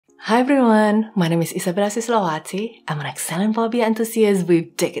Hi everyone, my name is Isabella Susilowati. I'm an excellent Bobby enthusiast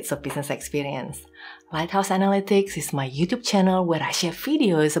with decades of business experience. Lighthouse Analytix is my YouTube channel where I share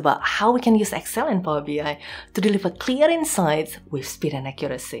videos about how we can use Excel and Power BI to deliver clear insights with speed and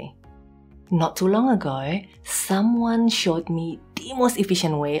accuracy. Not too long ago, someone showed me the most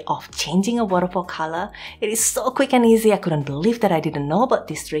efficient way of changing a waterfall color. It is so quick and easy, I couldn't believe that I didn't know about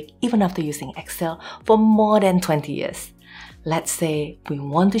this trick even after using Excel for more than 20 years. Let's say we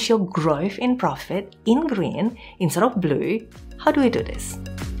want to show growth in profit in green instead of blue. How do we do this?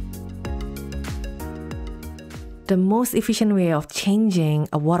 The most efficient way of changing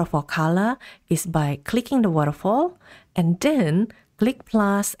a waterfall color is by clicking the waterfall and then click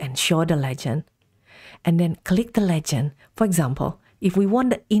plus and show the legend. And then click the legend. For example, if we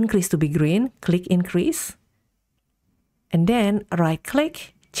want the increase to be green, click increase. And then right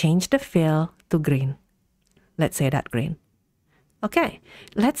click, change the fill to green. Let's say that green. Okay,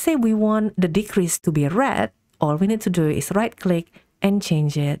 let's say we want the decrease to be red. All we need to do is right click and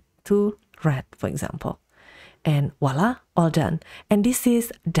change it to red, for example. And voila, all done. And this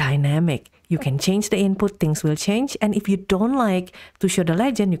is dynamic. You can change the input, things will change. And if you don't like to show the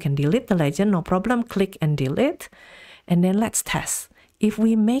legend, you can delete the legend, no problem. Click and delete. And then let's test. If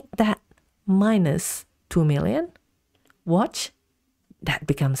we make that minus 2 million, watch, that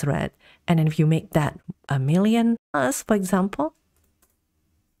becomes red. And then if you make that 1 million plus, for example,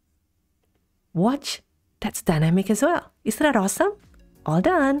 watch, that's dynamic as well. Isn't that awesome? All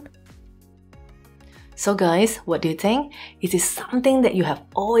done. So guys, what do you think? Is this something that you have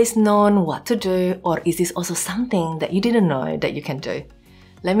always known what to do, or is this also something that you didn't know that you can do?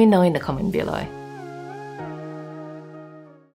 Let me know in the comment below.